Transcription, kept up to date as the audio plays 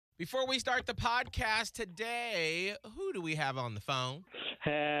Before we start the podcast today, who do we have on the phone?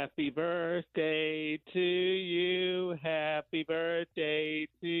 Happy birthday to you. Happy birthday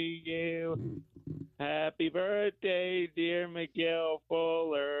to you. Happy birthday, dear Miguel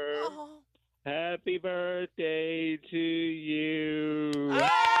Fuller. Oh. Happy birthday to you.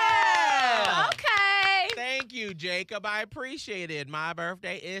 Yeah! Okay. Thank you, Jacob. I appreciate it. My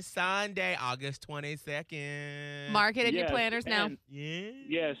birthday is Sunday, August 22nd. Mark it in your Yes, planners now. and- Yeah.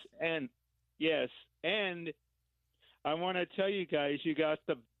 Yes, and I want to tell you guys, you got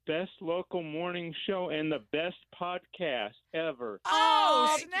the best local morning show and the best podcast ever. Oh,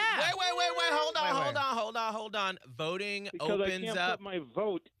 Thank you. snap. Wait. Hold Wait. on. Voting Because I opens can't up. put my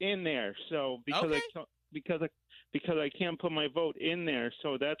vote in there, so Okay. because I can't put my vote in there,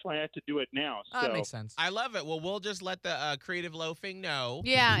 so that's why I have to do it now. Oh, So that makes sense. I love it. Well, we'll just let the Creative Loafing know.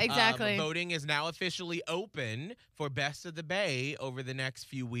 Yeah, exactly. Voting is now officially open for Best of the Bay over the next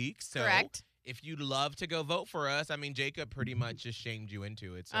few weeks. So Correct. if you'd love to go vote for us, I mean, Jacob pretty much just shamed you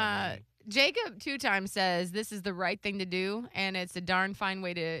into it. So Jacob 2 times says this is the right thing to do, and it's a darn fine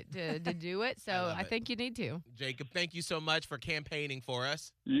way to do it. So love I it. think you need to. Jacob, thank you so much for campaigning for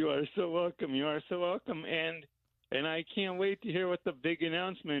us. you are so welcome. You are so welcome, and I can't wait to hear what the big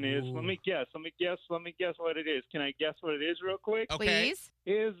announcement is. Ooh. Let me guess what it is. Can I guess what it is real quick? Okay. Please.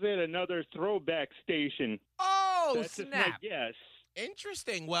 Is it another throwback station? Oh, That's just my snap. guess.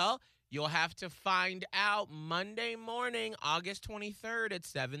 Interesting. Well, you'll have to find out Monday morning, August 23rd at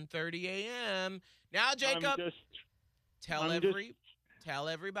 7:30 a.m. Now, Jacob, tell I'm just-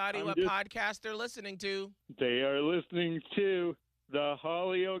 everybody I'm what just- podcast they're listening to. They are listening to the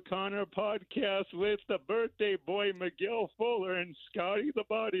Holly O'Connor podcast with the birthday boy Miguel Fuller and Scotty the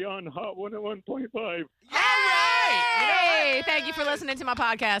Body on Hot 101.5. Hey, thank you for listening to my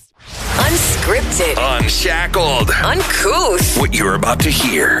podcast. Unscripted, Unshackled. uncouth. What you're about to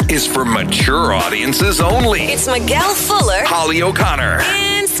hear is for mature audiences only. It's Miguel Fuller Holly O'Connor.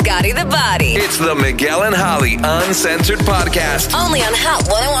 and Scotty the Body. It's the Miguel and Holly Uncensored Podcast. Only on Hot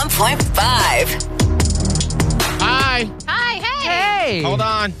 101.5. Hi. Hi, hey. Hey! Hold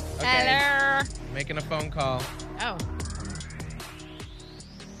on. Okay. Hello. Making a phone call. Oh.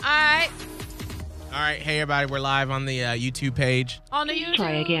 All right. All right. Hey, everybody. We're live on the YouTube page. On the YouTube.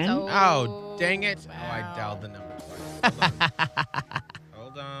 Try again. Oh, dang it. wow. Oh, I dialed the number twice.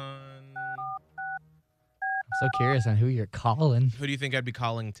 Hold on. I'm so curious on who you're calling. Who do you think I'd be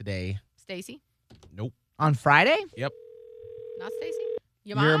calling today? Stacy? Nope. On Friday? Not Stacy?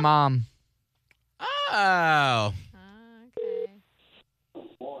 Your Your mom? mom. Oh. Okay.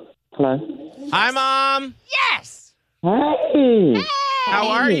 Hello. Hi, Mom. Yes. Hey. How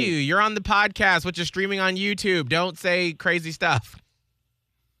are you? You're on the podcast, which is streaming on YouTube. Don't say crazy stuff.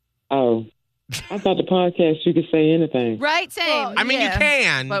 Oh, I thought the podcast you could say anything. Right, same. Well, I mean, Yeah. you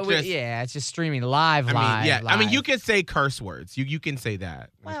can. But just- yeah, it's just streaming live. I mean, yeah. I mean, live. you could say curse words. You can say that.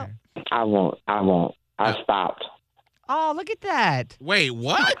 Well- Okay. I won't. I stopped. Oh, look at that. Wait, I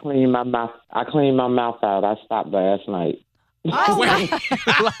what? cleaned my mouth. I cleaned my mouth out. I stopped last night. Oh, Wait.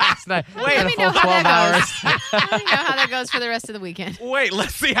 last night. Wait, Had Let a me full know how 12 that hours. goes. Let me know how that goes for the rest of the weekend. Wait,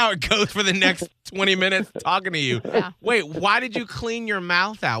 let's see how it goes for the next 20 minutes talking to you. Yeah. Wait, why did you clean your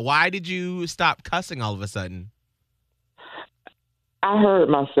mouth out? Why did you stop cussing all of a sudden? I heard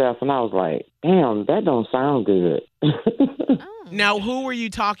myself and I was like, "Damn, that don't sound good." Oh. Now, who were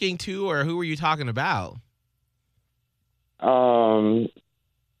you talking to or who were you talking about?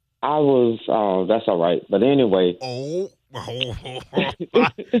 I was. That's all right. But anyway, Oh.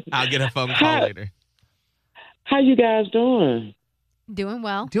 I'll get a phone call later. how you guys doing? Doing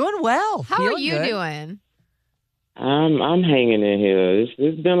well. Doing well. How are Feeling you good. doing? I'm hanging in here.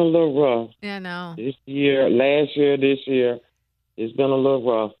 It's been a little rough Yeah, no. this year. Last year, this year, it's been a little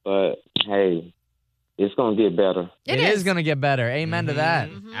rough. But hey, it's gonna get better. It is going to get better. Amen to that.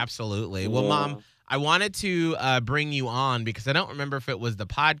 Mhm. Absolutely. Well, Yeah. Mom, I wanted to bring you on because I don't remember if it was the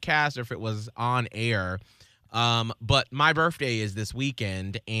podcast or if it was on air. But my birthday is this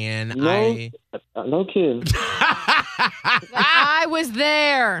weekend, and No kidding. I was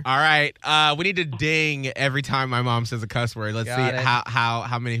there. All right. We need to ding every time my mom says a cuss word. Let's Got see it.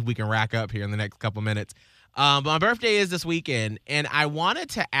 how many we can rack up here in the next couple minutes. But my birthday is this weekend, and I wanted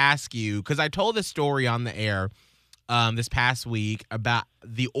to ask you because I told this story on the air this past week about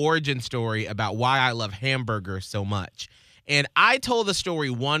the origin story about why I love hamburgers so much. And I told the story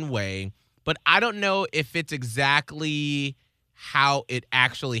one way, but I don't know if it's exactly how it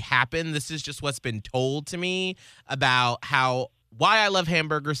actually happened. This is just what's been told to me about why I love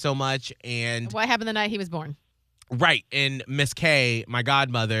hamburgers so much. And What happened the night he was born? Right, and Miss K, my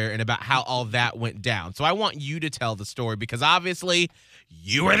godmother, and about how all that went down. So I want you to tell the story because obviously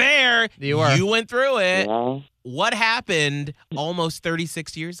you were there. You were. You went through it. Yeah. What happened almost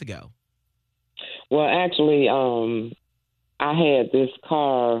 36 years ago? Well, actually, I had this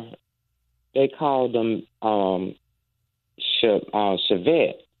car. They called them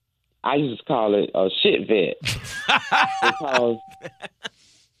Chevette. I used to call it a shitvet because.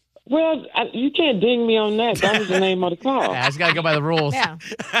 Well, you can't ding me on that. That was the name of the car. Yeah, I just got to go by the rules. Yeah.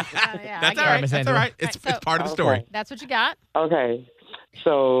 Yeah, That's I all get right. it. Miss That's all Angela. right. It's All right, it's part of the story. Okay. That's what you got. Okay.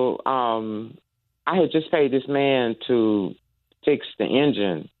 So I had just paid this man to fix the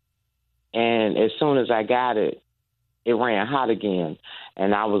engine. And as soon as I got it, it ran hot again.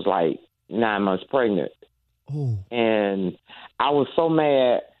 And I was like 9 months pregnant. Ooh. And I was so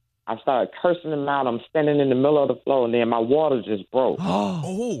mad, I started cursing him out. I'm standing in the middle of the floor, and then my water just broke.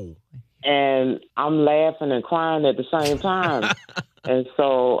 Oh. And I'm laughing and crying at the same time. And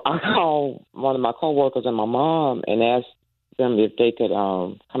so I called one of my coworkers and my mom and asked them if they could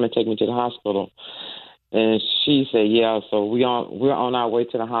come and take me to the hospital. And she said, yeah. So we're on our way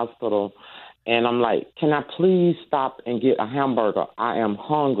to the hospital. And I'm like, can I please stop and get a hamburger? I am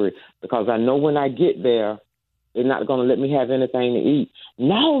hungry because I know when I get there, they're not going to let me have anything to eat.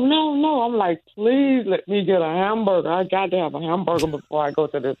 No. I'm like, please let me get a hamburger. I got to have a hamburger before I go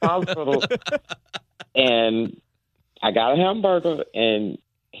to this hospital. And I got a hamburger, and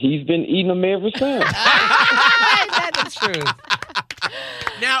he's been eating them ever since. That's true.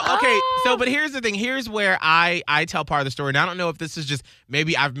 Now, okay, but here's the thing. Here's where I tell part of the story. And I don't know if this is just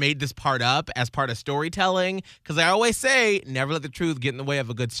maybe I've made this part up as part of storytelling because I always say never let the truth get in the way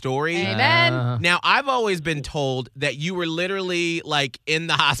of a good story. Amen. Now, I've always been told that you were literally like in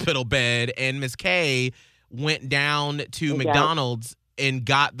the hospital bed and Miss K went down to McDonald's and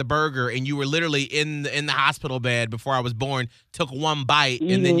got the burger and you were literally in the hospital bed before I was born, took one bite,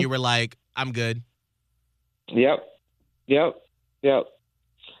 and then you were like, I'm good. Yep.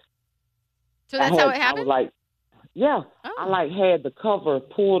 So that's how it I happened? was like, yeah. Oh. I like had the cover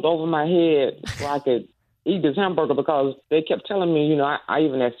pulled over my head so I could eat this hamburger because they kept telling me, I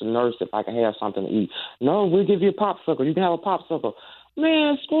even asked the nurse if I could have something to eat. No, we'll give you a popsicle. You can have a popsicle.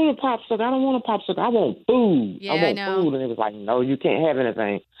 Man, screw the popsicle. I don't want a popsicle. I want food. Yeah, I want I know. food. And it was like, no, you can't have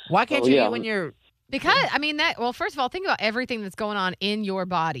anything. Why can't Oh, you yeah. eat when you're... Because, first of all, think about everything that's going on in your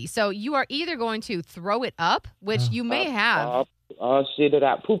body. So you are either going to throw it up, which you may have. Shit it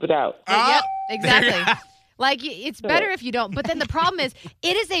out. Poop it out. Yep, exactly. Like, it's better if you don't. But then the problem is,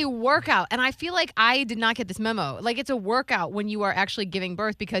 it is a workout. And I feel like I did not get this memo. Like, it's a workout when you are actually giving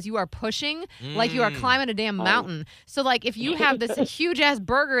birth because you are pushing like you are climbing a damn mountain. So, like, if you have this huge-ass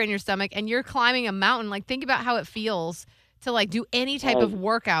burger in your stomach and you're climbing a mountain, like, think about how it feels to, like, do any type of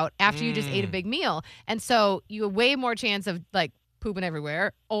workout after you just ate a big meal. And so you have way more chance of, like, pooping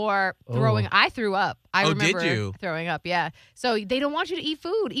everywhere or throwing. I threw up. I remember did you? throwing up, yeah. So they don't want you to eat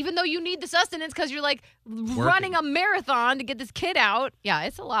food, even though you need the sustenance because you're like running a marathon to get this kid out. Yeah,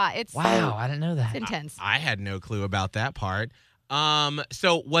 it's a lot. It's Wow, I didn't know that. it's intense. I had no clue about that part.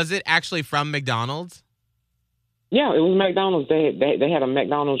 So was it actually from McDonald's? Yeah, it was McDonald's. They had a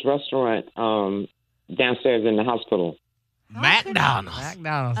McDonald's restaurant downstairs in the hospital. McDonald's.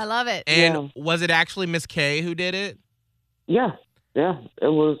 McDonald's. I love it. And was it actually Miss K who did it? Yeah. It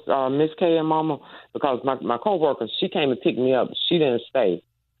was Miss K and Mama because my coworker, she came to pick me up. She didn't stay.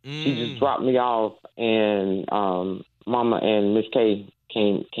 She just dropped me off, and Mama and Miss K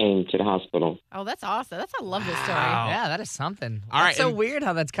came to the hospital. Oh, that's awesome. I love this story. Wow. Yeah, that is something. All That's right, so and- weird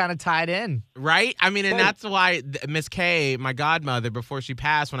how that's kind of tied in. Right? I mean, and that's why Miss K, my godmother, before she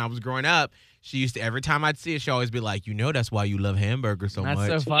passed when I was growing up, she used to, every time I'd see her, she'd always be like, that's why you love hamburgers so That's much.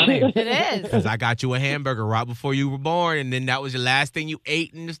 so funny. It is. Because I got you a hamburger right before you were born, and then that was the last thing you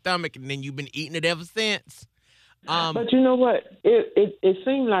ate in the stomach, and then you've been eating it ever since. But you know what? It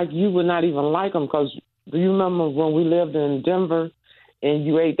seemed like you would not even like them because do you remember when we lived in Denver and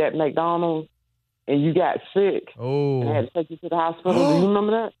you ate that McDonald's and you got sick and Oh. had to take you to the hospital? Do you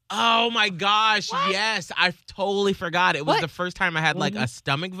remember that? Oh my gosh, yes. I totally forgot. It was What? the first time I had like a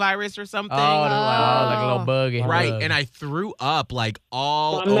stomach virus or something. Like a little buggy. Right, and I threw up like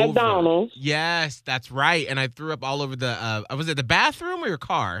all From over. McDonald's. Yes, that's right. And I threw up all over the, was it the bathroom or your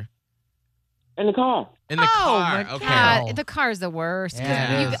car? In the car. In the car. my Okay. God. God, the car's the worst. 'cause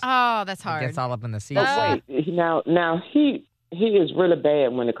Yeah. that's It hard. gets all up in the seat. But wait, now he is really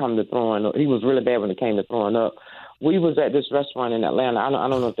bad when it comes to throwing up. He was really bad when it came to throwing up. We was at this restaurant in Atlanta. I don't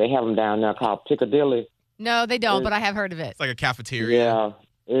know if they have them down there called Piccadilly. No, they don't, but I have heard of it. It's like a cafeteria. Yeah,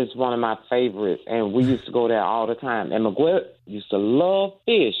 it's one of my favorites, and we used to go there all the time. And McGuire used to love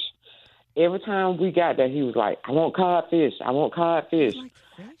fish, every time we got there, he was like, I want codfish. I want codfish.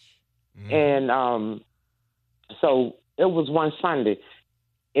 And so it was one Sunday.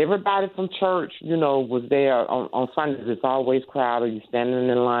 Everybody from church, was there. On Sundays, it's always crowded. You're standing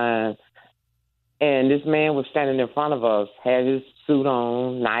in line. And this man was standing in front of us, had his suit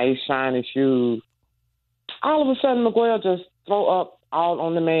on, nice, shiny shoes. All of a sudden, Miguel just throw up all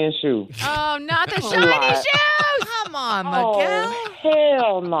on the man's shoe. Oh, not the shiny Right. shoes. Come on, Miguel. Oh,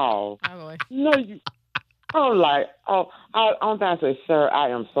 hell no. Oh, boy. No, I'm like, I'm about to say, sir, I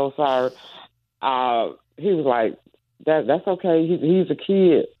am so sorry. He was like, that's okay. He's a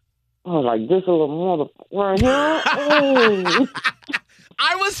kid. I was like, this little motherfucker. Oh.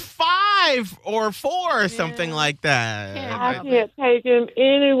 I was 5 or 4 or something like that. Yeah. I can't take him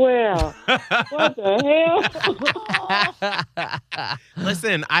anywhere. What the hell?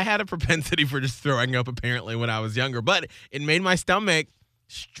 Listen, I had a propensity for just throwing up apparently when I was younger, but it made my stomach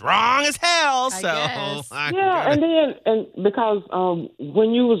strong as hell. I So guess. Yeah, and because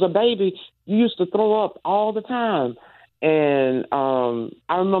when you was a baby, you used to throw up all the time. And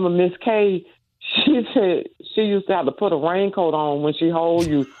I remember Miss K, she said she used to have to put a raincoat on when she hold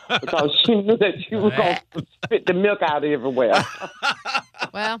you because she knew that you were going to spit the milk out everywhere.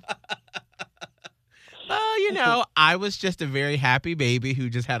 Well, I was just a very happy baby who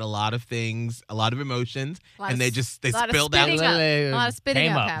just had a lot of things, a lot of emotions, lot and of they lot of spilled out. spitting up. A lot of spitting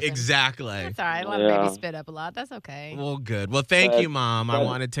Came up up. happened. Exactly. That's all right. A lot Yeah. of babies spit up a lot. That's okay. Well, good. Well, thank But- you, Mom. I but-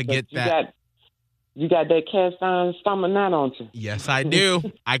 wanted to but get you that. You got that cast iron stomach now, don't you? Yes, I do.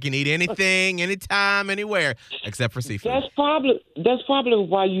 I can eat anything, anytime, anywhere, except for seafood. That's probably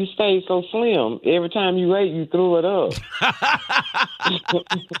why you stayed so slim. Every time you ate, you threw it up.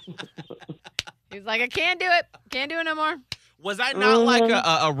 He's like, I can't do it. Can't do it no more. Was I not like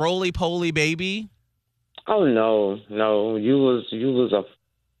a roly-poly baby? Oh no, you was a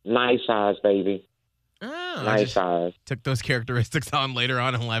nice size baby, Oh, I nice just size. took those characteristics on later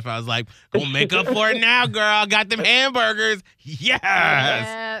on in life. I was like, go make up for it now, girl. Got them hamburgers. Yes.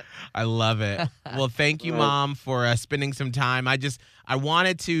 Yeah. I love it. Well, thank you, Right. Mom, for spending some time. I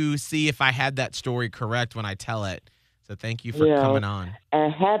wanted to see if I had that story correct when I tell it. So thank you for Yeah. coming on.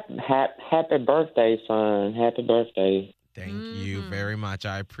 And happy birthday, son. Happy birthday. Thank you Mhm. very much.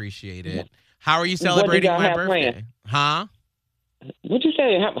 I appreciate it. How are you What do celebrating y'all my have birthday? planned? Huh? What'd you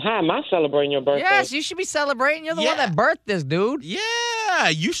say? How am I celebrating your birthday? Yes, you should be celebrating. You're the one Yeah. that birthed this, dude. Yeah,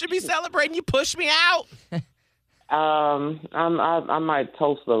 you should be celebrating. You pushed me out. I might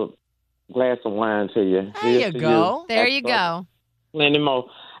toast a glass of wine to you. There Here's you to go. There you go. Plenty more.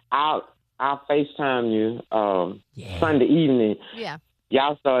 I'll FaceTime you Sunday evening. Yeah.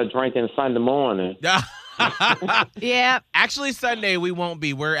 Y'all start drinking Sunday morning. Yeah. Actually, Sunday we won't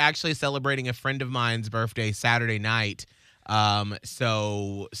be. We're actually celebrating a friend of mine's birthday Saturday night.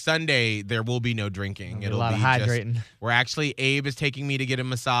 So Sunday there will be no drinking. A lot of just hydrating. we're actually Abe is taking me to get a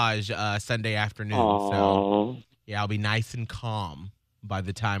massage Sunday afternoon. So Oh, yeah, I'll be nice and calm by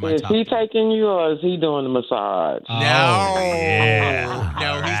the time I is talk. he taking you or is he doing the massage? No, yeah. no,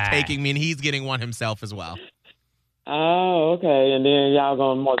 All he's right. taking me and he's getting one himself as well. Oh, okay. And then y'all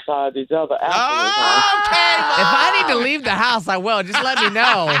gonna massage each other afterwards, Oh, okay. If I need to leave the house, I will. Just let me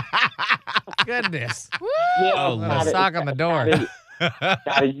know. Goodness. Yeah, Oh, I'm going Lord. to knock on the door.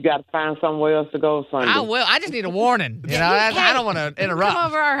 You got to find somewhere else to go Sunday. I will. I just need a warning. You know, I don't want to interrupt. Come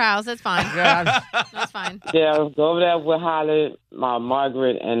over our house. That's fine. Yeah, That's fine. Yeah, go over there with Holly,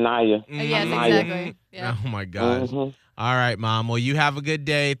 Margaret, and Naya. Yes, Mhm. exactly. Yeah. Oh my gosh. Mhm. All right, Mom. Well, you have a good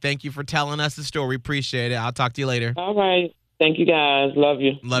day. Thank you for telling us the story. Appreciate it. I'll talk to you later. All right. Thank you, guys. Love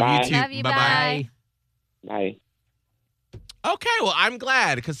you. Love Bye. you too. Love you. Bye-bye. Bye. Bye. Okay, well, I'm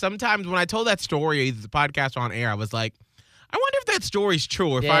glad because sometimes when I told that story, the podcast on air, I was like, I wonder if that story's true.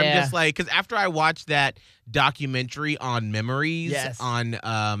 Or if I'm Yeah. just like, because after I watched that documentary on memories Yes.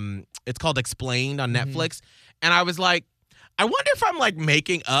 on, it's called Explained on Mhm. Netflix, and I was like, I wonder if I'm like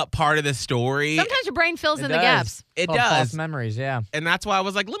making up part of the story. Sometimes your brain fills It in the does. gaps. It Called False does. memories, yeah. And that's why I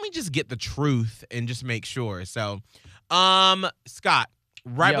was like, let me just get the truth and just make sure. So, Scott,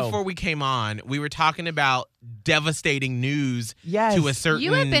 right Yo. before we came on, we were talking about devastating news Yes. to a certain.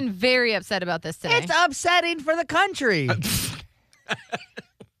 You have been very upset about this today. It's upsetting for the country.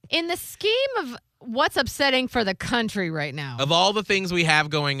 In the scheme of what's upsetting for the country right now, Of all the things we have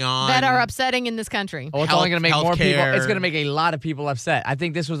going on that are upsetting in this country. Oh, it's only going to make more people. healthcare. It's going to make a lot of people upset. I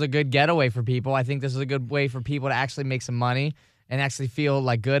think this was a good getaway for people. I think this is a good way for people to actually make some money and actually feel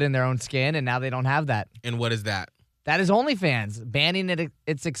like good in their own skin. And now they don't have that. And what is that? That is OnlyFans banning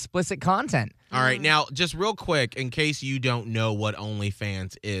its explicit content. All right, now just real quick, in case you don't know what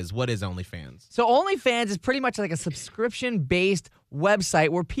OnlyFans is, what is OnlyFans? So OnlyFans is pretty much like a subscription-based website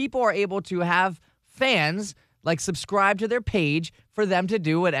where people are able to have fans like subscribe to their page for them to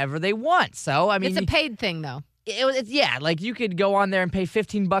do whatever they want. So I mean, It's a paid thing, though. yeah, like you could go on there and pay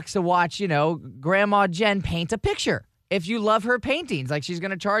 $15 to watch, Grandma Jen paint a picture. If you love her paintings, like she's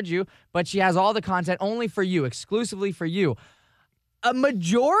going to charge you, but she has all the content only for you, exclusively for you. A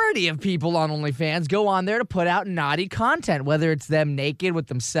majority of people on OnlyFans go on there to put out naughty content, whether it's them naked with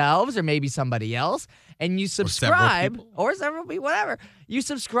themselves or maybe somebody else, and you subscribe, or several people, whatever. You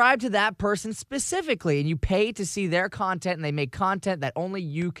subscribe to that person specifically, and you pay to see their content, and they make content that only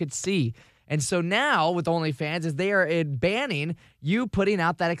you could see. And so now with OnlyFans is they are banning you putting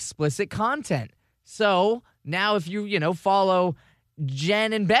out that explicit content. So now if you, follow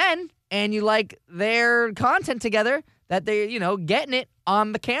Jen and Ben and you like their content together, that they're, getting it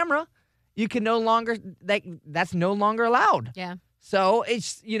on the camera, you can that's no longer allowed. Yeah. So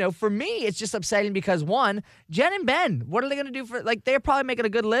it's, for me, it's just upsetting because one, Jen and Ben, what are they going to do they're probably making a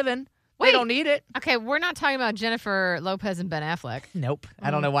good living. They Wait. don't need it. Okay, we're not talking about Jennifer Lopez and Ben Affleck. Nope. I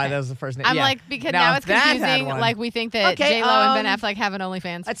don't know why that was the first name. I'm Yeah. like, because now if it's that had confusing. one- Like, we think that Okay, J-Lo and Ben Affleck have an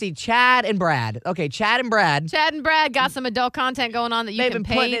OnlyFans. Let's see, Chad and Brad. Okay, Chad and Brad. Chad and Brad got some adult content going on that you They've can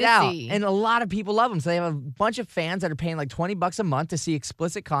been putting pay it to out, see. and a lot of people love them. So they have a bunch of fans that are paying like $20 a month to see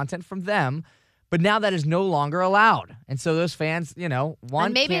explicit content from them. But now that is no longer allowed, and so those fans, one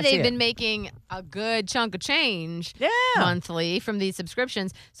And maybe can't see they've it. been making a good chunk of change Yeah. monthly from these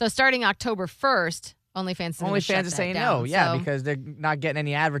subscriptions. So starting October 1st, OnlyFans is gonna shut OnlyFans is that saying down. no, yeah, So- because they're not getting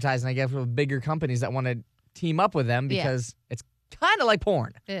any advertising. I guess with bigger companies that want to team up with them Yeah. because it's kind of like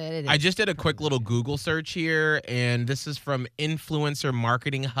porn. It is. I just did a quick little Google search here, and this is from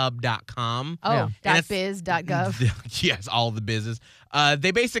influencermarketinghub.com. Oh, And .biz, .gov. Yes, all the business.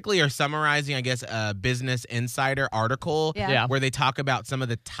 They basically are summarizing, I guess, a Business Insider article Yeah. where they talk about some of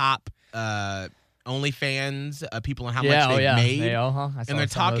the top OnlyFans people and how yeah, much they've made. I saw And they're some of those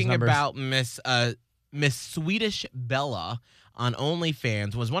talking numbers. about Miss Swedish Bella on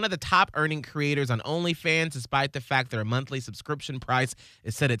OnlyFans was one of the top earning creators on OnlyFans, despite the fact their monthly subscription price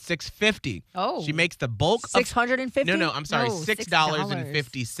is set at $6.50. Oh. She makes the bulk of $650. no, I'm sorry, No,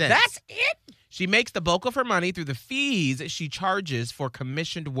 $6.50. That's it. She makes the bulk of her money through the fees she charges for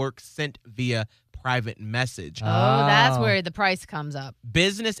commissioned work sent via private message. Oh, that's Oh. where the price comes up.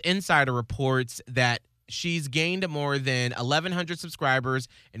 Business Insider reports that she's gained more than 1,100 subscribers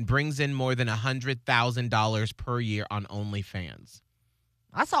and brings in more than $100,000 per year on OnlyFans.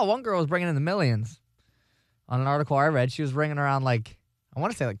 I saw one girl was bringing in the millions on an article I read. She was bringing around I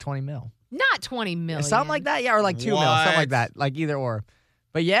want to say 20 mil. Not 20 million. Something like that, yeah, or 2 mil, something What? like that, either or.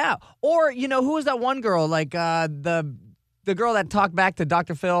 But yeah, or who was that one girl, the girl that talked back to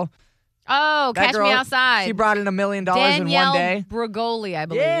Dr. Phil? Oh, That Catch girl, Me Outside. She brought in $1 million in Danielle one day. Brigoli, I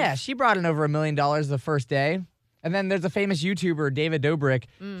believe. Yeah, she brought in over $1 million the first day. And then there's a famous YouTuber, David Dobrik.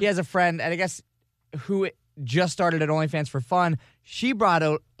 He has a friend, and I guess who just started at OnlyFans for fun. She brought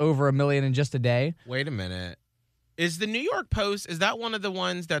over $1 million in just a day. Wait a minute. Is the New York Post, is that one of the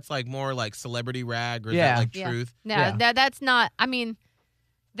ones that's more like celebrity rag or is Yeah. that like Yeah. truth? No, Yeah. that's not. I mean,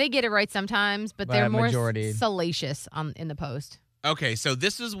 they get it right sometimes, but But they're more majority. salacious in the Post. Okay, so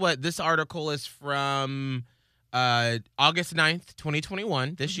this is what this article is from August 9th,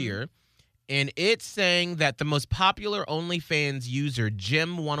 2021, this year. And it's saying that the most popular OnlyFans user,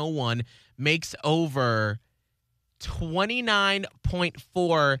 Jim101, makes over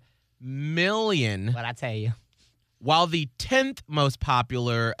 $29.4 million, But I tell you. while the 10th most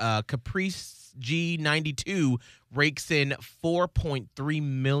popular, Caprice G92, rakes in $4.3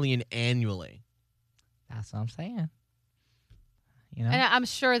 million annually. That's what I'm saying. And I'm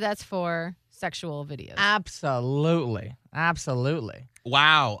sure that's for sexual videos. Absolutely.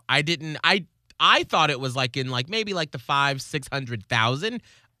 Wow, I thought it was maybe the 500,000-600,000.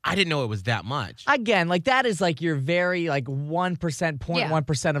 I didn't know it was that much. Again, that is your very 1%,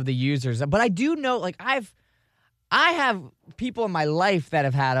 0.1% of the users. But I do know I have people in my life that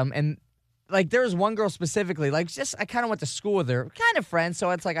have had them, and there was one girl specifically, I kind of went to school with her, kind of friends, so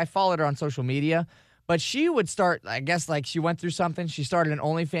it's I followed her on social media. But she would start, I guess, she went through something. She started an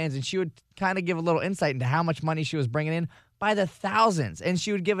OnlyFans, and she would kind of give a little insight into how much money she was bringing in by the thousands. And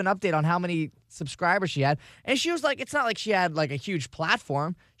she would give an update on how many subscribers she had. And she was it's not like she had, a huge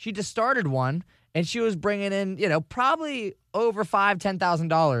platform. She just started one, and she was bringing in, probably over $5,000,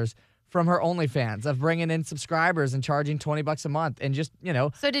 $10,000 from her OnlyFans of bringing in subscribers and charging $20 a month and just,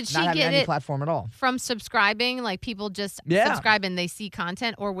 So did she not having get any it platform at all. from subscribing? Like people just Yeah. subscribe and they see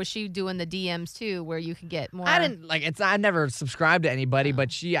content, or was she doing the DMs too, where you could get more? I didn't I never subscribed to anybody,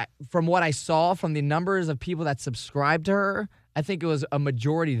 but from what I saw from the numbers of people that subscribed to her, I think it was a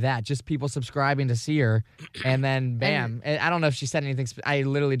majority of that, just people subscribing to see her, and then bam. And I don't know if she said anything. I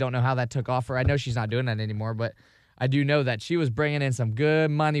literally don't know how that took off for her. I know she's not doing that anymore, but I do know that she was bringing in some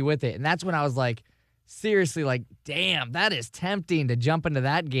good money with it. And that's when I was like, seriously, like, damn, that is tempting to jump into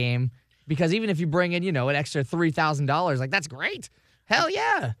that game, because even if you bring in, an extra $3,000, like, that's great. Hell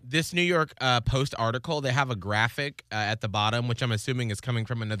yeah. This New York Post article, they have a graphic at the bottom, which I'm assuming is coming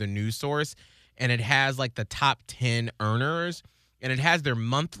from another news source, and it has like the top 10 earners, and it has their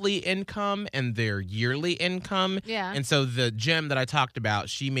monthly income and their yearly income. Yeah. And so the gem that I talked about,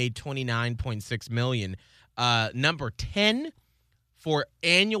 she made $29.6 million. Number 10 for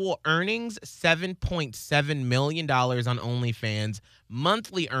annual earnings, $7.7 million on OnlyFans.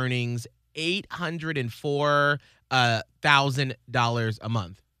 Monthly earnings, $804,000 a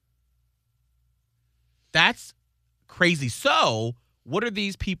month. That's crazy. So, what are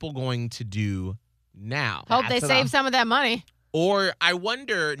these people going to do now? Hope they save some of that money. Or I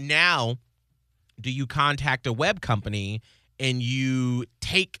wonder now, do you contact a web company and you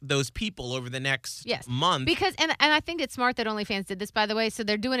take those people over the next month? Because, and I think it's smart that OnlyFans did this, by the way. So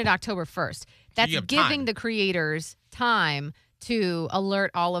they're doing it October 1st. That's you have giving time. the creators time to alert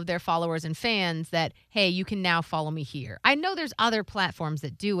all of their followers and fans that, hey, you can now follow me here. I know there's other platforms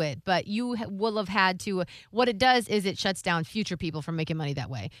that do it, but you will have had to. What it does is it shuts down future people from making money that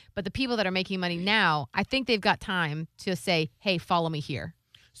way. But the people that are making money now, I think they've got time to say, hey, follow me here.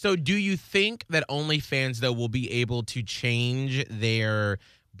 So do you think that OnlyFans, though, will be able to change their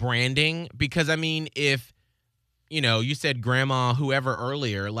branding? Because, I mean, if, you said grandma, whoever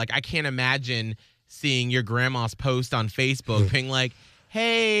earlier, like, I can't imagine seeing your grandma's post on Facebook being like,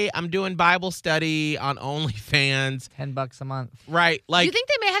 hey, I'm doing Bible study on OnlyFans. $10 a month. Right. Do Like, you think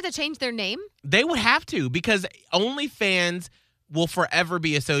they may have to change their name? they would have to, because OnlyFans will forever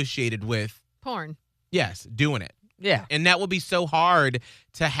be associated with, Porn. yes, doing it. Yeah. And that would be so hard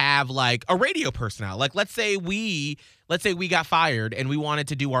to have, like, a radio personnel. Like, let's say we got fired and we wanted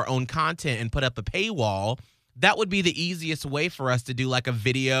to do our own content and put up a paywall. That would be the easiest way for us to do, like, a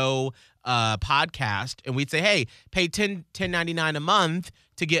video podcast. And we'd say, hey, pay $10.99 a month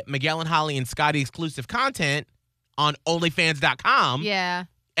to get Miguel and Holly and Scotty exclusive content on OnlyFans.com. Yeah.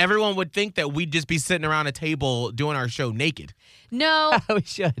 Everyone would think that we'd just be sitting around a table doing our show naked. No. We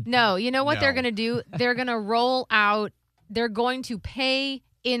should. No, you know what they're No. going to do? They're going to roll out, they're going to pay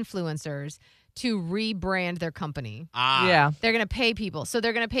influencers to rebrand their company. Yeah. They're going to pay people. So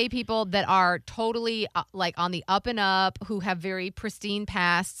they're going to pay people that are totally like on the up and up, who have very pristine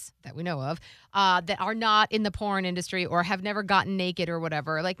pasts that we know of, that are not in the porn industry or have never gotten naked or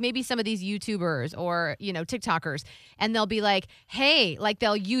whatever. Like maybe some of these YouTubers or, TikTokers. And they'll be like, hey, like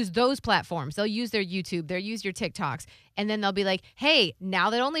they'll use those platforms. They'll use their YouTube. They'll use your TikToks. And then they'll be like, hey, now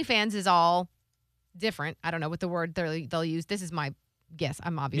that OnlyFans is all different. I don't know what the word they'll use. This is my guess.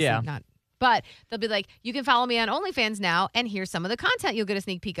 I'm obviously not. But they'll be like, you can follow me on OnlyFans now, and here's some of the content you'll get a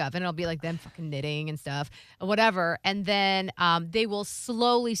sneak peek of. And it'll be like them fucking knitting and stuff, or whatever. And then they will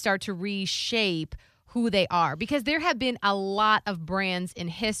slowly start to reshape who they are. Because there have been a lot of brands in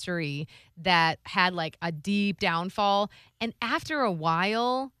history that had like a deep downfall. And after a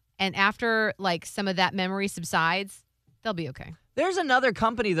while, and after like some of that memory subsides, they'll be okay. There's another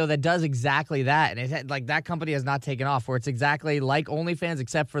company, though, that does exactly that. And that company has not taken off, where it's exactly like OnlyFans,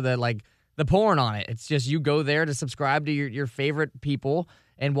 except for the porn on it. It's just you go there to subscribe to your favorite people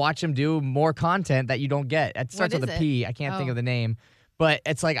and watch them do more content that you don't get. It starts with a P. I can't think of the name. But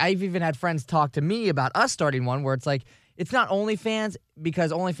it's like I've even had friends talk to me about us starting one where it's like, it's not OnlyFans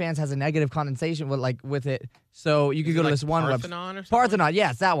because OnlyFans has a negative connotation with it. So you could go to this one website. Parthenon or something? Parthenon,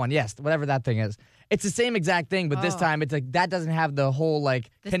 yes, that one, yes, whatever that thing is. It's the same exact thing, but this time it's like that doesn't have the whole The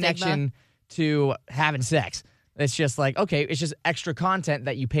connection to having sex. It's just like, okay, it's just extra content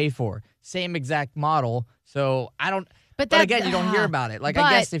that you pay for. Same exact model. So I don't. But again, you don't hear about it. Like,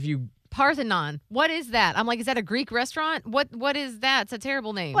 I guess if you. Parthenon. What is that? I'm like, is that a Greek restaurant? What is that? It's a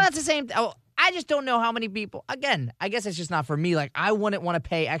terrible name. Well, that's the same. Oh, I just don't know how many people. Again, I guess it's just not for me. Like, I wouldn't want to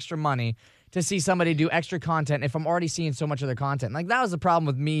pay extra money to see somebody do extra content if I'm already seeing so much of their content. Like, that was the problem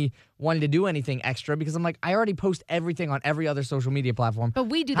with me wanting to do anything extra, because I'm like, I already post everything on every other social media platform. But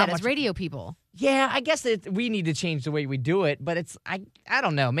we do that as radio people. Yeah, I guess we need to change the way we do it, but I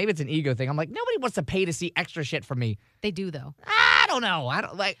don't know. Maybe it's an ego thing. I'm like, nobody wants to pay to see extra shit from me. They do, though. I don't know. I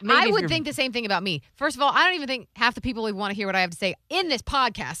don't like. I would think the same thing about me. First of all, I don't even think half the people would want to hear what I have to say in this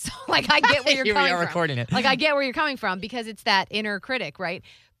podcast. Like, I get where you're Here we coming are from. recording it. Like, I get where you're coming from because it's that inner critic, right?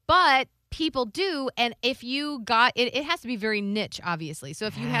 But people do, and if you got it, it has to be very niche, obviously. So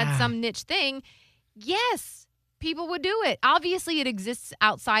if you had some niche thing, yes, people would do it. Obviously, it exists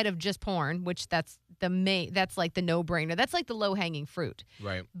outside of just porn, which that's like the no-brainer. That's like the low-hanging fruit.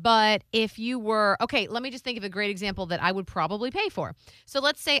 Right. But if you were, okay, let me just think of a great example that I would probably pay for. So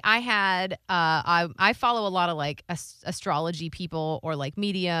let's say I had, I follow a lot of like astrology people or like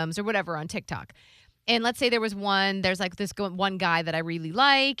mediums or whatever on TikTok. And let's say there's like this one guy that I really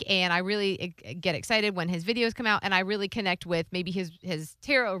like, and I really get excited when his videos come out, and I really connect with maybe his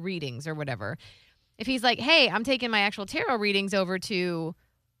tarot readings or whatever. If he's like, hey, I'm taking my actual tarot readings over to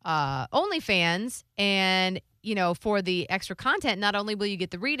OnlyFans, and for the extra content, not only will you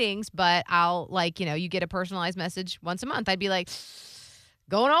get the readings, but I'll you get a personalized message once a month. I'd be like,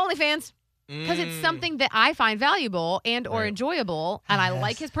 go on OnlyFans. Because it's something that I find valuable and or enjoyable, and I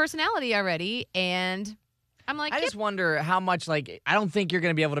like his personality already, and I'm like, I just wonder how much, I don't think you're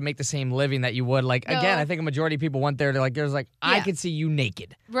going to be able to make the same living that you would. Again, I think a majority of people went there to I could see you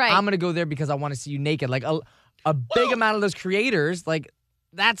naked. Right. I'm going to go there because I want to see you naked. A big amount of those creators,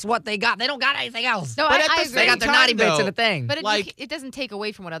 that's what they got. They don't got anything else. No, But I at the agree. They got their time, naughty bits though, in the thing. But it doesn't take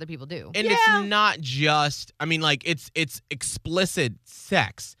away from what other people do. And it's not just, it's explicit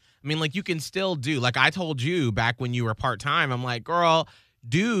sex. You can still do, I told you back when you were part-time, I'm like, girl,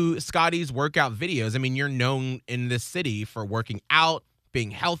 do Scotty's workout videos. You're known in this city for working out,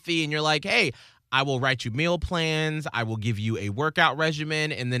 being healthy, and you're like, hey, I will write you meal plans, I will give you a workout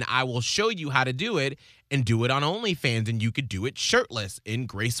regimen, and then I will show you how to do it and do it on OnlyFans, and you could do it shirtless in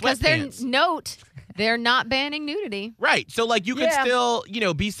gray sweatpants. Because they're not banning nudity. Right. So, you could still,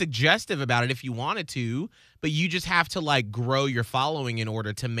 be suggestive about it if you wanted to, but you just have to, grow your following in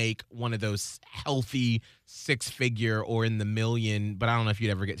order to make one of those healthy six-figure or in the million, but I don't know if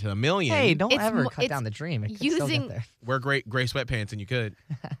you'd ever get to a million. Hey, don't It's ever mo- cut it's down the dream. It could still using- get there. Wear gray sweatpants, and you could.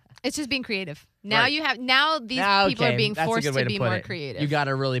 It's just being creative. Now Right. these people are being That's a forced good way to be put more it. creative. You got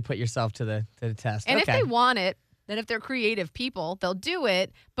to really put yourself to the test. And okay. if they want it, then if they're creative people, they'll do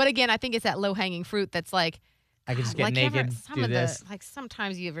it. But again, I think it's that low-hanging fruit that's I could just get you ever- naked, some do of this.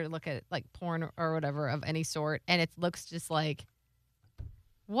 sometimes you ever look at porn or whatever of any sort, and it looks just like,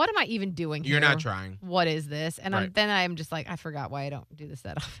 what am I even doing here? You're not trying. What is this? And Right. then I'm just like, I forgot why I don't do this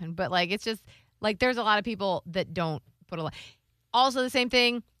that often. But it's just there's a lot of people that don't put a lot. Also, the same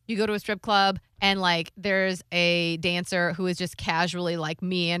thing. You go to a strip club and there's a dancer who is just casually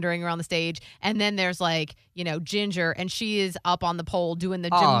meandering around the stage, and then there's Ginger, and she is up on the pole doing the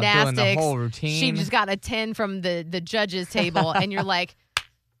gymnastics. Doing the whole routine. She just got a 10 from the judges table, and you're like,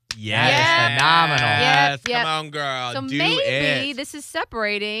 Yes. phenomenal. Yep, yep. Come on, girl. so do maybe it. this is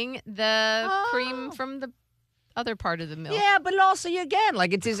separating the cream from the other part of the milk. Yeah, but also again,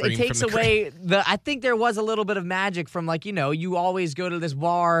 it Cream takes from the away the. I think there was a little bit of magic from you always go to this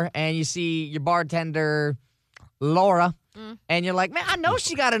bar and you see your bartender, Laura, and you're like, man, I know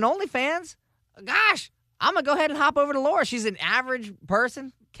she got an OnlyFans. Gosh, I'm gonna go ahead and hop over to Laura. She's an average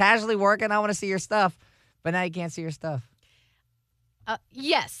person, casually working. I want to see her stuff, but now you can't see her stuff.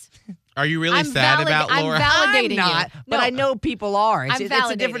 Yes. Are you really I'm sad about Laura? I'm validating I'm not, you. but No, I know people are. It's I'm a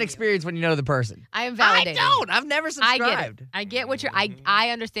validating different you. experience when you know the person. I am I validating. don't. I've never I subscribed. get it. I get what you're. I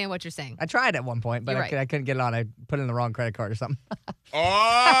understand what you're saying. I tried at one point, but You're I couldn't get it on. I put in the wrong credit card or something.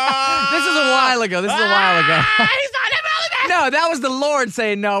 Oh! This is a while ago. This is a while ago. He's not even No, that was the Lord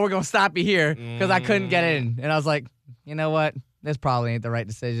saying, no, we're going to stop you here because I couldn't get in. And I was like, you know what? This probably ain't the right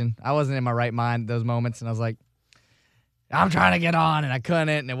decision. I wasn't in my right mind those moments. And I was like, I'm trying to get on and I couldn't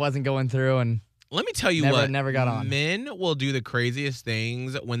and it wasn't going through. And Let me tell you Never- what. never got on. Men will do the craziest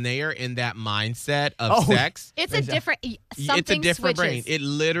things when they are in that mindset of sex. It's a different. Something It's a different brain. switches. It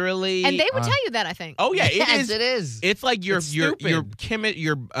literally. And they would tell you that, I think. Oh yeah, it yes, is. it is. It's like your It's your stupid.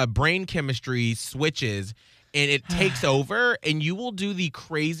 your brain chemistry switches and it takes over and you will do the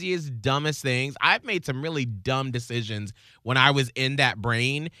craziest, dumbest things. I've made some really dumb decisions when I was in that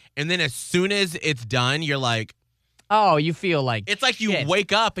brain, and then as soon as it's done, you're like, Oh, you feel like it's like you shit.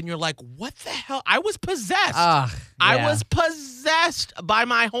 wake up and you're like, what the hell? I was possessed. Ugh, I yeah. was possessed by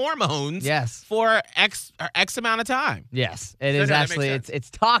my hormones Yes. for X amount of time. Yes, it So, is no, that actually makes it's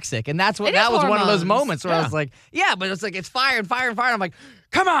toxic, and that's what It that is was one of those hormones. moments where I Yeah. was like, yeah, but it's like it's fire and fire and fire. I'm like,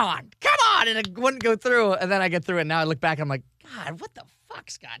 come on, and it wouldn't go through, and then I get through it. And now I look back, I'm like, God, what the fuck,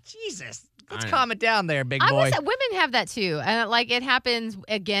 Scott? Jesus, let's I know. calm it down there, big I boy. would say women have that too, and it happens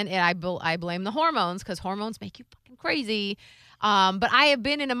again. And I blame the hormones because hormones make you fucking crazy. But I have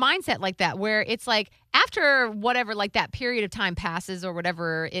been in a mindset like that where it's like after whatever, like that period of time passes or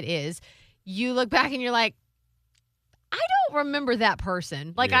whatever it is, you look back and you're like, I don't remember that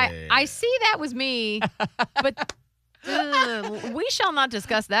person. Like I see that was me, but we shall not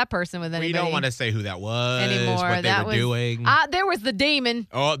discuss that person with anybody. We don't want to say who that was anymore. What they were doing. There was the demon.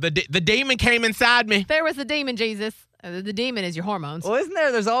 Oh, the demon came inside me. There was the demon, Jesus. The demon is your hormones. Well,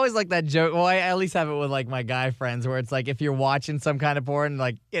 there's always like that joke. Well, I at least have it with like my guy friends where it's like if you're watching some kind of porn,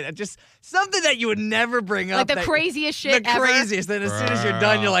 like just something that you would never bring up. Like the craziest shit ever. The craziest. Then as soon as you're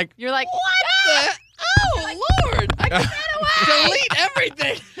done, you're like, what the? Oh, Lord. I can delete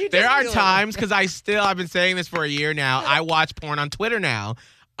everything. There are times, because I've been saying this for a year now, I watch porn on Twitter now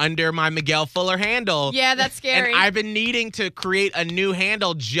under my Miguel Fuller handle. Yeah, that's scary. And I've been needing to create a new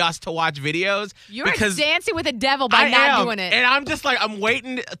handle just to watch videos. You're dancing with the devil by not doing it. And I'm just like, I'm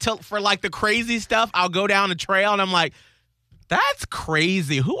waiting for like the crazy stuff. I'll go down a trail and I'm like, that's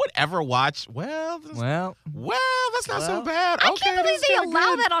crazy. Who would ever watch? Well, that's not so bad. I can't believe they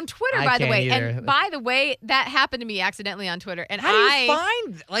allow that on Twitter, by the way. Either. And by the way, that happened to me accidentally on Twitter. And How do you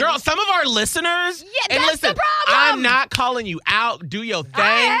find? Like, girl, some of our listeners. Yeah, and that's listen, the problem. I'm not calling you out. Do your thing.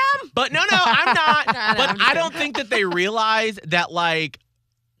 I am. But no, I'm not. No, but I'm just I don't think that they realize that like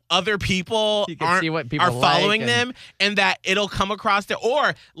other people You can see what people are following like them, and that it'll come across there.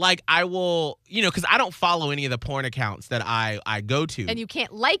 Or like I will, because I don't follow any of the porn accounts that I go to. And you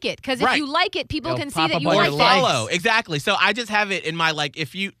can't like it because if Right. you like it, people It'll can see pop that up you on like your it. likes. follow. Exactly. So I just have it in my like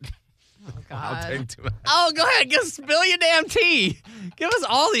if you. I'll God. take too much. oh, go ahead. Just spill your damn tea. Give us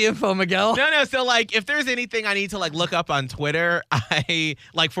all the info, Miguel. No. So, like, if there's anything I need to, like, look up on Twitter, I,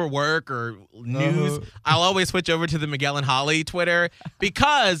 like, for work or news, I'll always switch over to the Miguel and Holly Twitter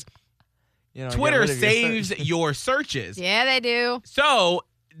because Twitter saves your searches. Yeah, they do. So,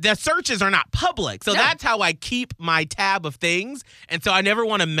 the searches are not public. So, that's how I keep my tab of things. And so, I never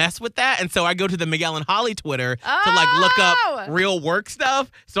want to mess with that. And so, I go to the Miguel and Holly Twitter to, like, look up real work stuff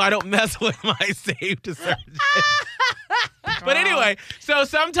so I don't mess with my saved searches. But anyway, so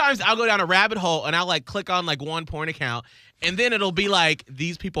sometimes I'll go down a rabbit hole and I'll like click on like one porn account and then it'll be like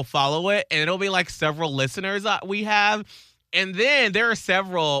these people follow it and it'll be like several listeners we have. And then there are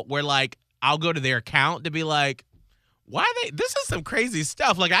several where like I'll go to their account to be like, this is some crazy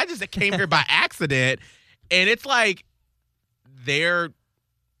stuff. Like I just came here by accident and it's like they're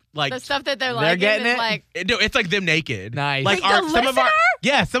like The stuff that they're like, getting is it? like, no, it's like them naked. Nice. Like Like the some of our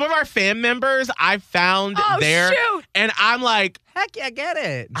listener? some of our fan members I found oh, there. shoot. And I'm like, Heck yeah, get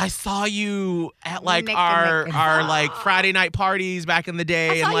it. I saw you at like Naked, our naked. like Friday night parties back in the day,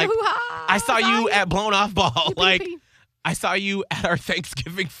 I saw and like you, hoo-ha. I saw you at Blown Off Ball. Pee, pee, Like pee. I saw you at our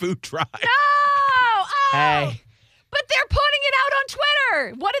Thanksgiving food drive. No! Oh! Hey. But they're putting it out on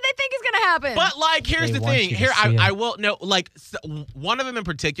Twitter. What do they think is going to happen? But like, here's They the want thing. you to Here, see I it. will know. Like one of them in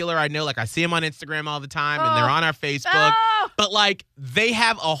particular, I know. Like I see them on Instagram all the time, and they're on our Facebook. Oh! But like, they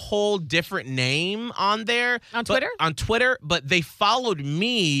have a whole different name on there On But- Twitter? On Twitter, but they followed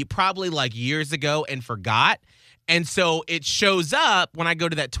me probably like years ago and forgot. And so it shows up when I go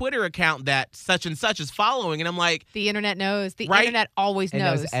to that Twitter account that such and such is following, and I'm like, The internet knows. The Right? internet always It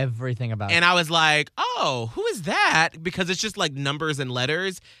knows. knows everything about and I was like, oh, who is that? Because it's just like numbers and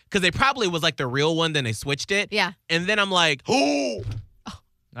letters. Because they probably was like the real one, then they switched it. Yeah. And then I'm like, oh,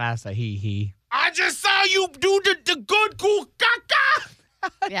 That's a he. I just saw you do the good cool caca.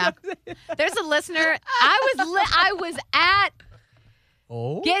 Yeah. There's a listener. I was at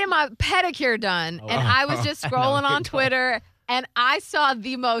Oh. getting my pedicure done, and I was just I know scrolling where on you're Twitter, and I saw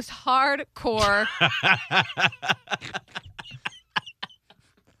the most hardcore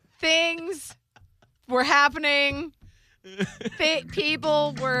things were happening.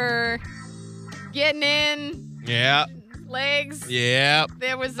 People were getting in Yeah, legs. yeah.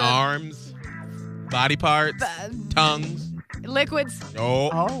 There was a Arms, body parts, tongues. liquids. Oh.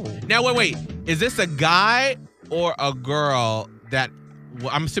 Oh. Now, wait. Is this a guy or a girl that,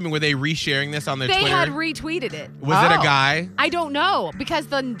 I'm assuming, were they resharing this on their They Twitter? had retweeted it. Was it a Oh. guy? I don't know because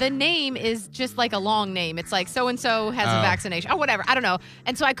the name is just like a long name. It's like so and so has a Oh. vaccination or whatever. I don't know.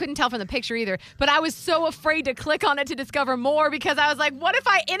 And so I couldn't tell from the picture either. But I was so afraid to click on it to discover more because I was like, what if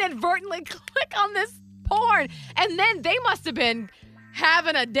I inadvertently click on this porn? And then they must have been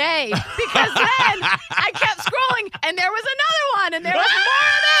having a day because then I kept scrolling and there was another one and there was more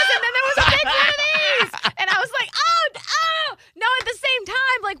of this and then there was a big one of these. And I was like, oh, no, at the same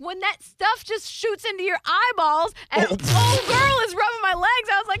time, like when that stuff just shoots into your eyeballs and old girl is rubbing my legs,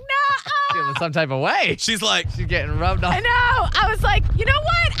 I was like, no. Feeling some type of way. She's like, She's getting rubbed on. I know. I was like, you know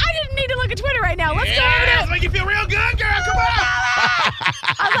what? I didn't need to look at Twitter right now. Let's go yeah, to let's make you feel real good, girl. Come on.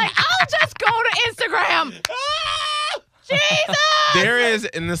 I was like, I'll just go to Instagram. Jesus! There is,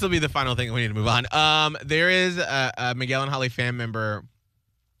 and this will be the final thing. We need to move on. There is a Miguel and Holly fan member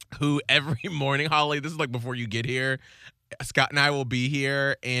who every morning, Holly, this is like before you get here, Scott and I will be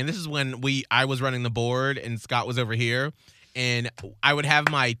here, and this is when I was running the board and Scott was over here, and I would have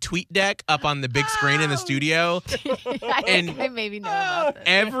my tweet deck up on the big screen in the studio. I And- think I maybe know about this.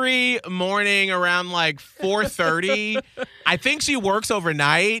 Every morning around like 4:30, I think she works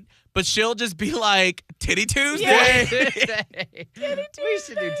overnight, but she'll just be like, Titty Tuesday. We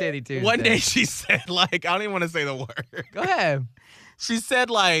should do Titty Tuesday. One day she said, like, I don't even want to say the word. Go ahead. She said,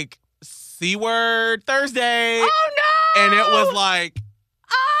 like, C word Thursday. Oh no! And it was like,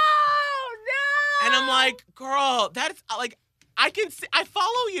 Oh no! and I'm like, girl, that's like, I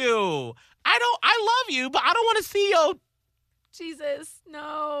follow you. I love you, but I don't want to see you. Jesus,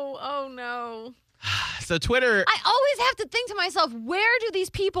 no! Oh no! So Twitter, I always have to think to myself, where do these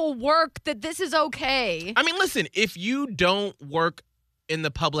people work that this is okay? I mean, listen, if you don't work in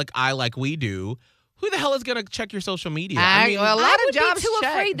the public eye like we do, who the hell is going to check your social media? I mean, well, a lot I of would jobs be too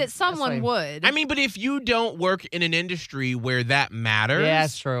check. afraid that That's someone fine. would. I mean, but if you don't work in an industry where that matters, Yeah,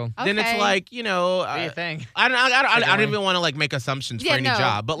 that's true. then it's Okay. like, you know, What do you think? I don't going. even want to like make assumptions for Yeah, any no.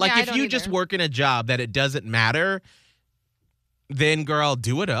 job. But like Yeah, I if don't you just either. work in a job that it doesn't matter, then girl,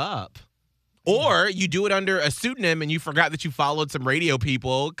 do it up. Or you do it under a pseudonym and you forgot that you followed some radio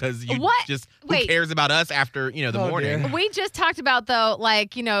people because you What? just who Wait. cares about us after, you know, the Oh, morning. dear. We just talked about, though,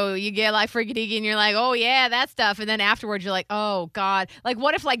 like, you know, you get like freaky deaky and you're like, oh, yeah, that stuff. And then afterwards, you're like, oh, God. Like,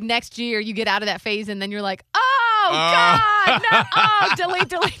 what if, like, next year you get out of that phase and then you're like, oh, God. No. Oh,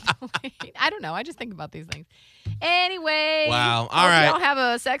 delete. I don't know. I just think about these things. Anyway. Wow. All hope right. y'all have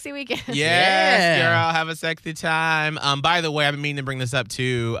a sexy weekend. Yes, Yeah. girl, have a sexy time. By the way, I've been meaning to bring this up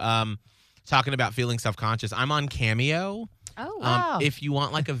too. Talking about feeling self-conscious. I'm on Cameo. Oh, wow. If you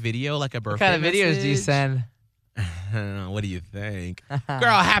want like a video, like a What birthday kind of videos do you message- send? What do you think?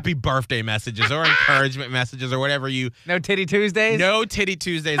 Girl, happy birthday messages or encouragement messages or whatever you. No Titty Tuesdays? No Titty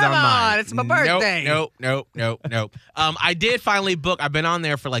Tuesdays Come on mine. on, it's my birthday. Nope. I did finally book. I've been on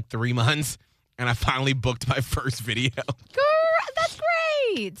there for like 3 months, and I finally booked my first video. Girl, that's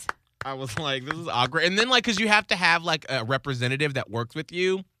great. I was like, this is awkward. And then like, because you have to have like a representative that works with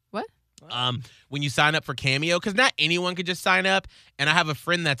you. What? When you sign up for Cameo, because not anyone could just sign up. And I have a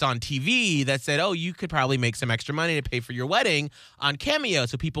friend that's on TV that said, oh, you could probably make some extra money to pay for your wedding on Cameo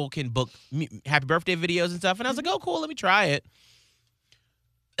so people can book happy birthday videos and stuff. And I was like, oh, cool, let me try it.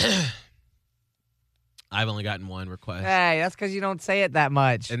 I've only gotten one request. Hey, that's because you don't say it that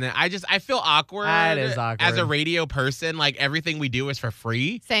much. And then I feel awkward. That is awkward. As a radio person, like everything we do is for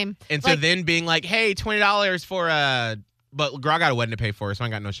free. Same. And so Like- then being like, hey, $20 for a, but girl, I got a wedding to pay for, so I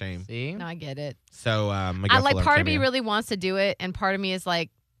ain't got no shame. See? No, I get it. So I Miguel like Fuller part of me Cameo. really wants to do it, and part of me is like,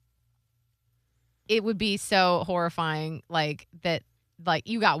 it would be so horrifying, like that. Like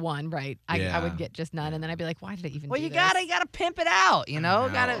you got one, right? I Yeah. would get just none, and then I'd be like, why did I even? Well, do you this? gotta pimp it out, you know?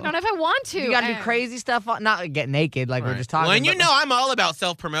 I know. I don't know if I want to. You gotta do I- crazy stuff, not get naked like we're Right. just talking Well, and you but- know I'm all about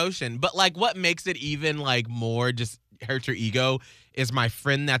self-promotion, but like what makes it even like more just hurt your ego is my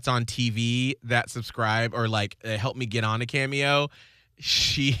friend that's on TV that subscribe or like helped me get on a Cameo.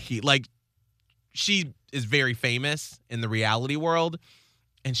 She is very famous in the reality world,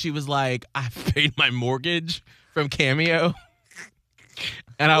 and she was like, I've paid my mortgage from Cameo.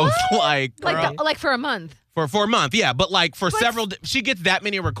 And I was like, girl, like for a month. for a month, yeah, but like for several, she gets that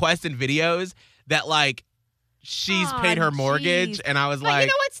many requests and videos that like she's Aw, paid her mortgage, jeez. and I was Like, like, you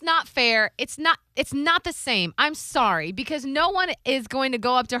know what's not fair? It's not the same. I'm sorry, because no one is going to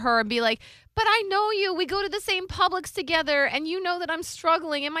go up to her and be like, but I know you. We go to the same Publix together, and you know that I'm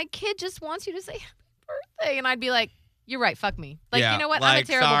struggling, and my kid just wants you to say happy birthday. And I'd be like, you're right, fuck me. Like, yeah, you know what? I'm a like,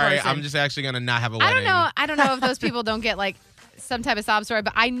 terrible sorry, person. I'm just actually gonna not have a wedding. I don't know if those people don't get like some type of sob story,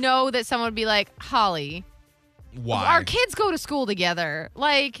 but I know that someone would be like, Holly, Why? our kids go to school together.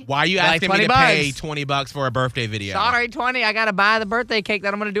 Like, Why are you Like asking me to 20 pay bucks. $20 for a birthday video? Sorry, 20. I gotta buy the birthday cake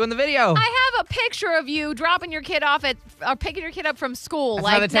that I'm gonna do in the video. I have a picture of you dropping your kid off or picking your kid up from school. That's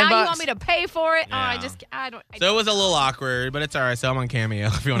like, another now 10 you bucks. want me to pay for it? Yeah. I don't. So it was a little awkward, but it's all right. So I'm on Cameo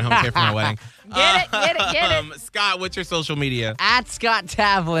if you want to help me pay for my wedding. Get it. Scott, what's your social media? At Scott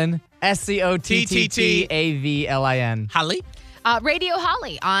Tavlin, SCOTTTAVLIN. Holly? Radio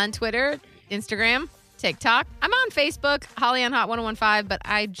Holly on Twitter, Instagram, TikTok. I'm on Facebook, Holly on Hot 1015, but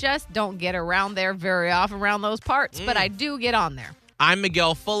I just don't get around there very often around those parts, but I do get on there. I'm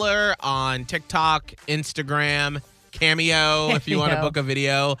Miguel Fuller on TikTok, Instagram, Cameo if you want to Cameo. book a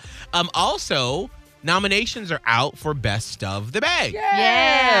video. Also, nominations are out for Best of the Bag.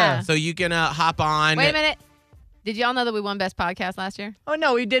 Yeah. So you can hop on. Wait a minute. Did y'all know that we won Best Podcast last year? Oh,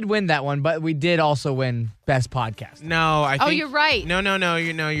 no, we did win that one, but we did also win Best Podcast. No, I think. Oh, you're right. No,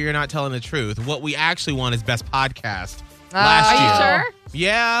 you're not telling the truth. What we actually won is Best Podcast Oh. last Are year. you sure?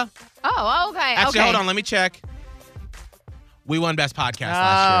 Yeah. Oh, okay. Actually, okay. hold on. Let me check. We won Best Podcast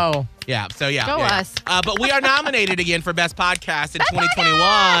last year. Oh. Yeah, so yeah. Go yeah. us. But we are nominated again for Best Podcast in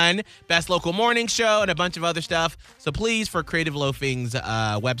 2021, Best Local Morning Show, and a bunch of other stuff. So please, for Creative Loafing's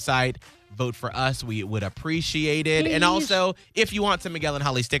website, vote for us. We would appreciate it. And also, if you want some Miguel and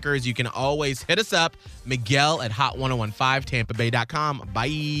Holly stickers, you can always hit us up, Miguel at hot1015tampabay.com.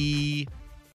 Bye.